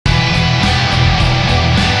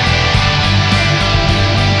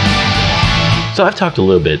So I've talked a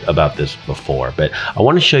little bit about this before, but I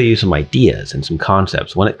want to show you some ideas and some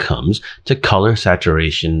concepts when it comes to color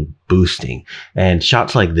saturation boosting. And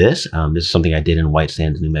shots like this is something I did in White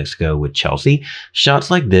Sands, New Mexico with Chelsea. Shots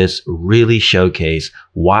like this really showcase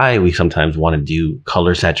why we sometimes want to do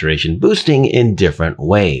color saturation boosting in different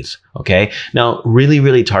ways. Okay. Now,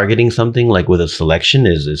 really targeting something like with a selection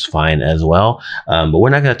is fine as well. But we're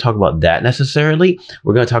not going to talk about that necessarily.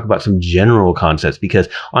 We're going to talk about some general concepts, because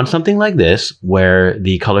on something like this, where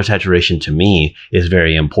the color saturation to me is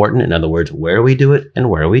very important. In other words, where we do it and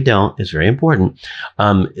where we don't is very important.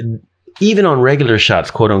 Even on regular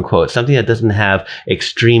shots, quote unquote, something that doesn't have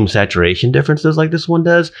extreme saturation differences like this one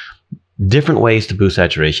does, different ways to boost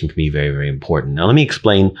saturation can be very important. Now, let me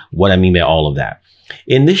explain what I mean by all of that.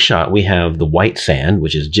 In this shot, we have the white sand,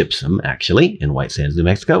 which is gypsum, actually, in White Sands, New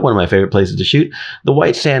Mexico, one of my favorite places to shoot. The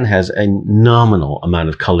white sand has a nominal amount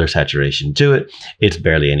of color saturation to it. It's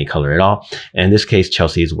barely any color at all. And in this case,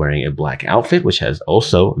 Chelsea is wearing a black outfit, which has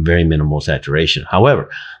also very minimal saturation. However,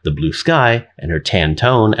 the blue sky and her tan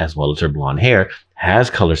tone, as well as her blonde hair, has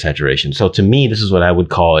color saturation. So to me, this is what I would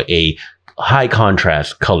call a high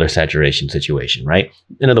contrast color saturation situation, right?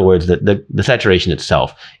 In other words, the saturation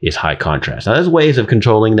itself is high contrast. Now, there's ways of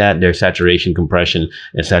controlling that. There's saturation compression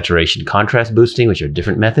and saturation contrast boosting, which are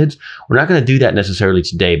different methods. We're not going to do that necessarily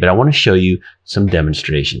today, but I want to show you some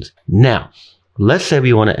demonstrations. Now, let's say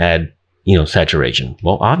we want to add, saturation.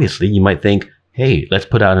 Well, obviously, you might think, hey, let's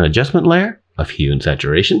put out an adjustment layer of hue and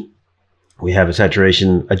saturation. We have a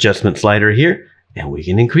saturation adjustment slider here, and we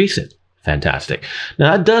can increase it. Fantastic.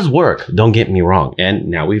 Now that does work, don't get me wrong. And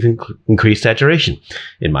now we've increased saturation.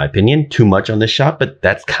 In my opinion, too much on this shot, but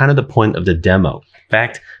that's kind of the point of the demo. In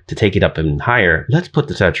fact, to take it up even higher, let's put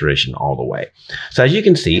the saturation all the way. So as you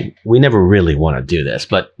can see, we never really want to do this,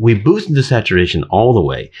 but we boosted the saturation all the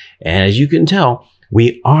way. And as you can tell,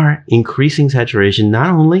 we are increasing saturation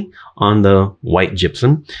not only on the white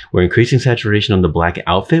gypsum, we're increasing saturation on the black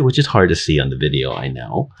outfit, which is hard to see on the video, I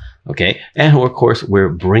know. Okay, and of course, we're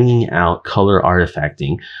bringing out color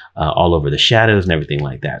artifacting all over the shadows and everything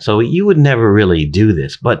like that. So you would never really do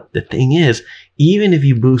this. But the thing is, even if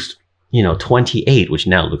you boost, 28, which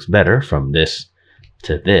now looks better from this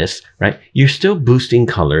to this, right? You're still boosting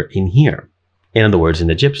color in here. In other words, in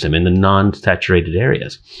the gypsum, in the non-saturated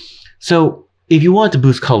areas. So if you want to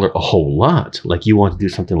boost color a whole lot, like you want to do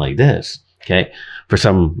something like this, okay, for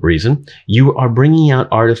some reason, you are bringing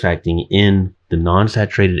out artifacting in the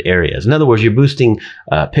non-saturated areas. In other words, you're boosting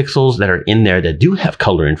pixels that are in there that do have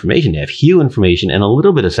color information. They have hue information and a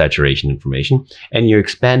little bit of saturation information, and you're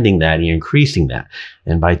expanding that and you're increasing that.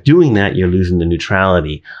 And by doing that, you're losing the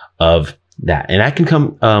neutrality of that. And that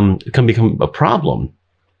can become a problem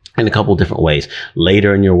in a couple different ways.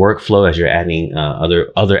 Later in your workflow, as you're adding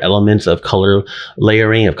other elements of color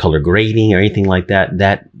layering, of color grading, or anything like that,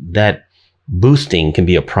 that boosting can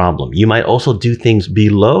be a problem. You might also do things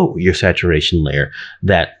below your saturation layer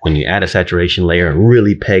that when you add a saturation layer and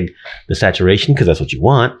really peg the saturation, because that's what you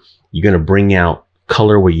want, you're going to bring out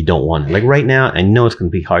color where you don't want it. Like right now, I know it's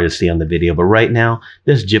going to be hard to see on the video, but right now,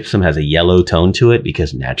 this gypsum has a yellow tone to it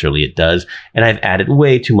because naturally it does. And I've added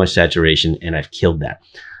way too much saturation and I've killed that.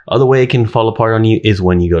 Other way it can fall apart on you is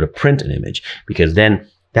when you go to print an image, because then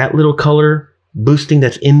that little color boosting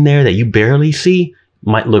that's in there that you barely see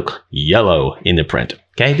might look yellow in the print.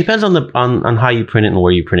 Okay, it depends on how you print it and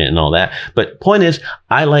where you print it and all that. But point is,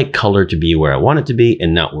 I like color to be where I want it to be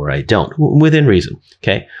and not where I don't, within reason.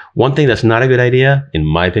 Okay, one thing that's not a good idea, in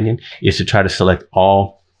my opinion, is to try to select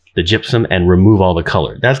all the gypsum and remove all the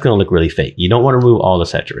color. That's going to look really fake. You don't want to remove all the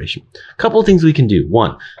saturation. A couple of things we can do.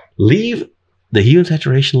 One, leave the hue and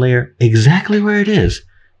saturation layer exactly where it is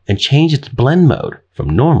and change its blend mode from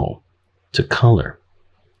normal to color.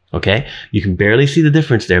 Okay, you can barely see the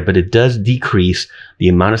difference there, but it does decrease the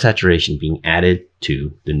amount of saturation being added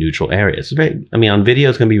to the neutral areas. On video,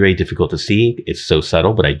 it's going to be very difficult to see. It's so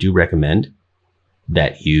subtle, but I do recommend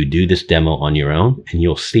that you do this demo on your own and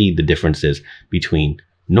you'll see the differences between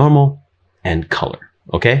normal and color.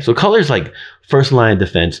 Okay, so color is like first line of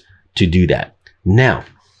defense to do that. Now,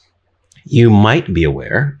 you might be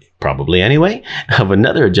aware, probably anyway, of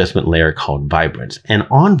another adjustment layer called vibrance. And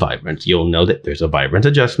on vibrance, you'll know that there's a vibrance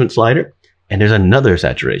adjustment slider and there's another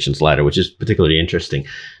saturation slider, which is particularly interesting.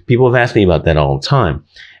 People have asked me about that all the time.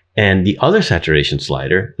 And the other saturation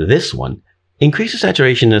slider, this one, increases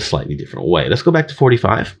saturation in a slightly different way. Let's go back to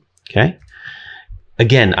 45, okay?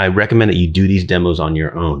 Again, I recommend that you do these demos on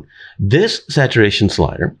your own. This saturation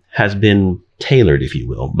slider has been tailored, if you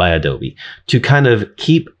will, by Adobe to kind of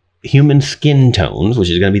keep human skin tones,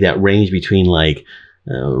 which is going to be that range between like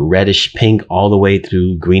reddish pink all the way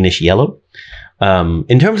through greenish yellow,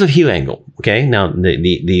 In terms of hue angle, okay, now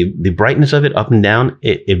the brightness of it up and down,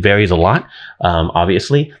 it varies a lot,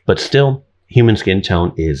 obviously, but still human skin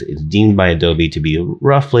tone is deemed by Adobe to be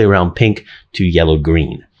roughly around pink to yellow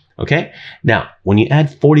green. Okay, now when you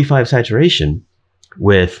add 45 saturation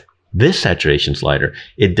with this saturation slider,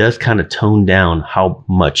 it does kind of tone down how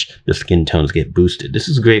much the skin tones get boosted. This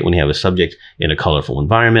is great when you have a subject in a colorful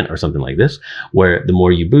environment or something like this, where the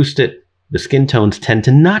more you boost it, the skin tones tend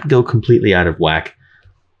to not go completely out of whack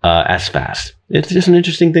as fast. It's just an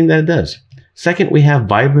interesting thing that it does. Second, we have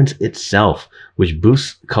vibrance itself, which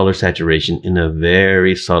boosts color saturation in a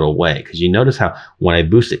very subtle way. Because you notice how when I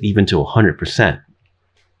boost it even to 100%,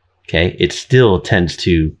 okay, it still tends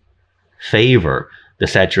to favor the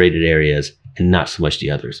saturated areas and not so much the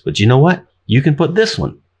others. But you know what? You can put this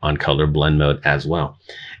one on color blend mode as well.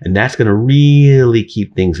 And that's going to really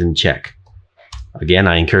keep things in check. Again,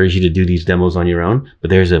 I encourage you to do these demos on your own, but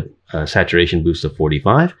there's a saturation boost of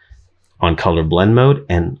 45 on color blend mode,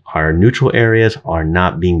 and our neutral areas are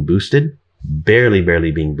not being boosted, barely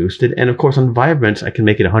being boosted. And of course on vibrance, I can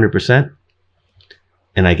make it 100%,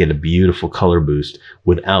 and I get a beautiful color boost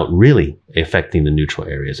without really affecting the neutral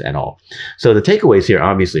areas at all. So the takeaways here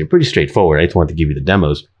obviously are pretty straightforward. I just want to give you the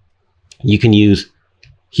demos. You can use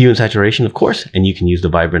hue and saturation, of course, and you can use the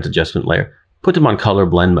vibrance adjustment layer. Put them on color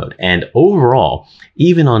blend mode. And overall,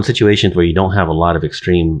 even on situations where you don't have a lot of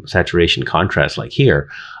extreme saturation contrast like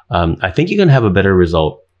here, I think you're going to have a better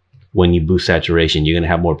result when you boost saturation. You're going to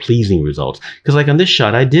have more pleasing results. Because like on this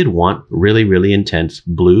shot, I did want really intense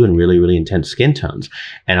blue and really intense skin tones.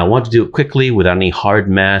 And I want to do it quickly without any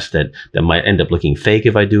hard mask that might end up looking fake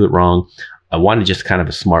if I do it wrong. I wanted just kind of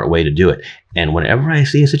a smart way to do it. And whenever I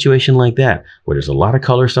see a situation like that, where there's a lot of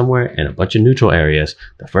color somewhere and a bunch of neutral areas,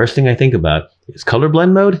 the first thing I think about is color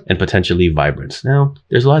blend mode and potentially vibrance. Now,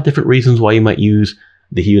 there's a lot of different reasons why you might use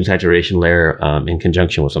the hue and saturation layer in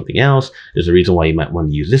conjunction with something else. There's a reason why you might want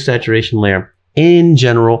to use this saturation layer. In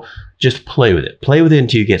general, just play with it. Play with it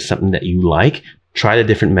until you get something that you like. Try the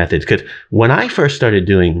different methods. Because when I first started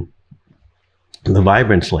doing the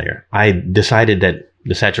vibrance layer, I decided that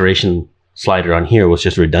the saturation slider on here was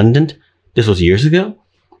just redundant. This was years ago,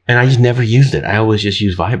 and I just never used it. I always just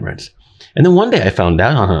use vibrance. And then one day I found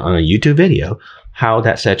out on a YouTube video how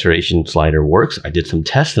that saturation slider works. I did some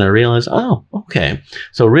tests and I realized, oh, okay.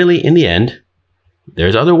 So really, in the end,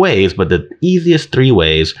 there's other ways, but the easiest three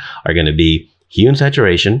ways are going to be hue and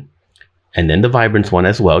saturation, and then the vibrance one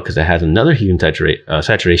as well, because it has another hue and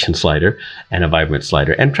saturation slider and a vibrance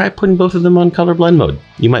slider. And try putting both of them on color blend mode.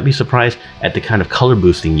 You might be surprised at the kind of color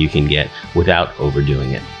boosting you can get without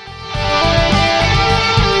overdoing it.